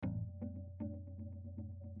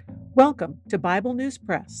Welcome to Bible News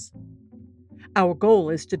Press. Our goal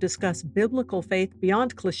is to discuss biblical faith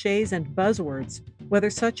beyond cliches and buzzwords, whether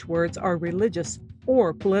such words are religious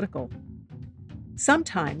or political.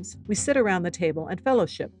 Sometimes we sit around the table and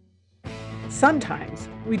fellowship. Sometimes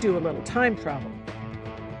we do a little time travel.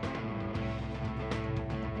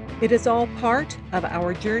 It is all part of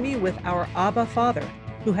our journey with our Abba Father,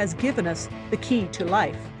 who has given us the key to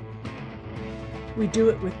life. We do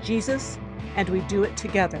it with Jesus, and we do it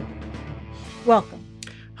together. Welcome.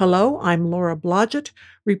 Hello, I'm Laura Blodgett,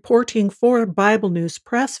 reporting for Bible News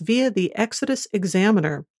Press via the Exodus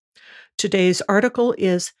Examiner. Today's article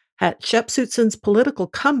is Hatshepsut's political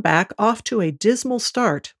comeback off to a dismal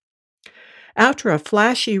start. After a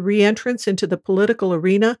flashy re-entrance into the political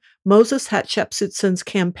arena, Moses Hatshepsut's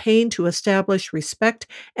campaign to establish respect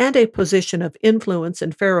and a position of influence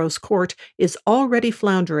in Pharaoh's court is already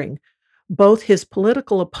floundering. Both his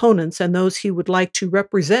political opponents and those he would like to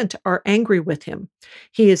represent are angry with him.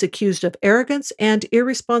 He is accused of arrogance and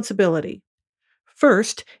irresponsibility.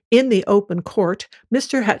 First, in the open court,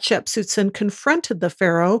 Mr. Hatshepsut confronted the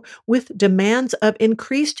Pharaoh with demands of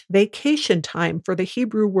increased vacation time for the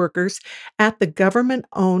Hebrew workers at the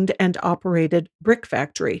government-owned and operated brick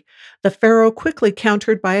factory. The Pharaoh quickly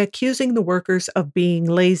countered by accusing the workers of being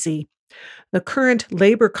lazy. The current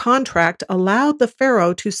labor contract allowed the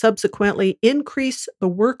Pharaoh to subsequently increase the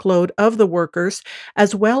workload of the workers,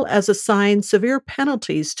 as well as assign severe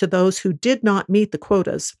penalties to those who did not meet the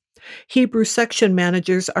quotas. Hebrew section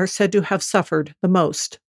managers are said to have suffered the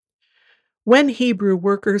most. When Hebrew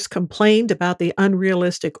workers complained about the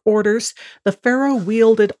unrealistic orders, the Pharaoh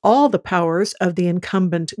wielded all the powers of the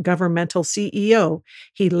incumbent governmental CEO.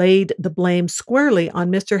 He laid the blame squarely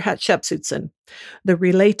on Mr. Hatshepsut. The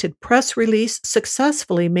related press release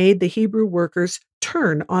successfully made the Hebrew workers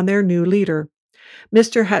turn on their new leader.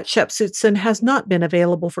 Mr. Hatshepsut has not been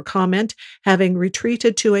available for comment, having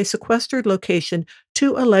retreated to a sequestered location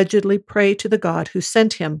to allegedly pray to the God who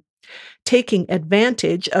sent him. Taking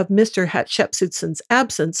advantage of Mr. Hatshepsut's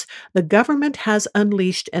absence, the government has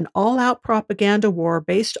unleashed an all-out propaganda war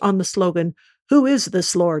based on the slogan, "Who is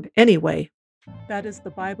this Lord, anyway?" That is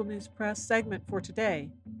the Bible News Press segment for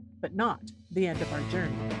today, but not the end of our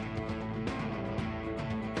journey.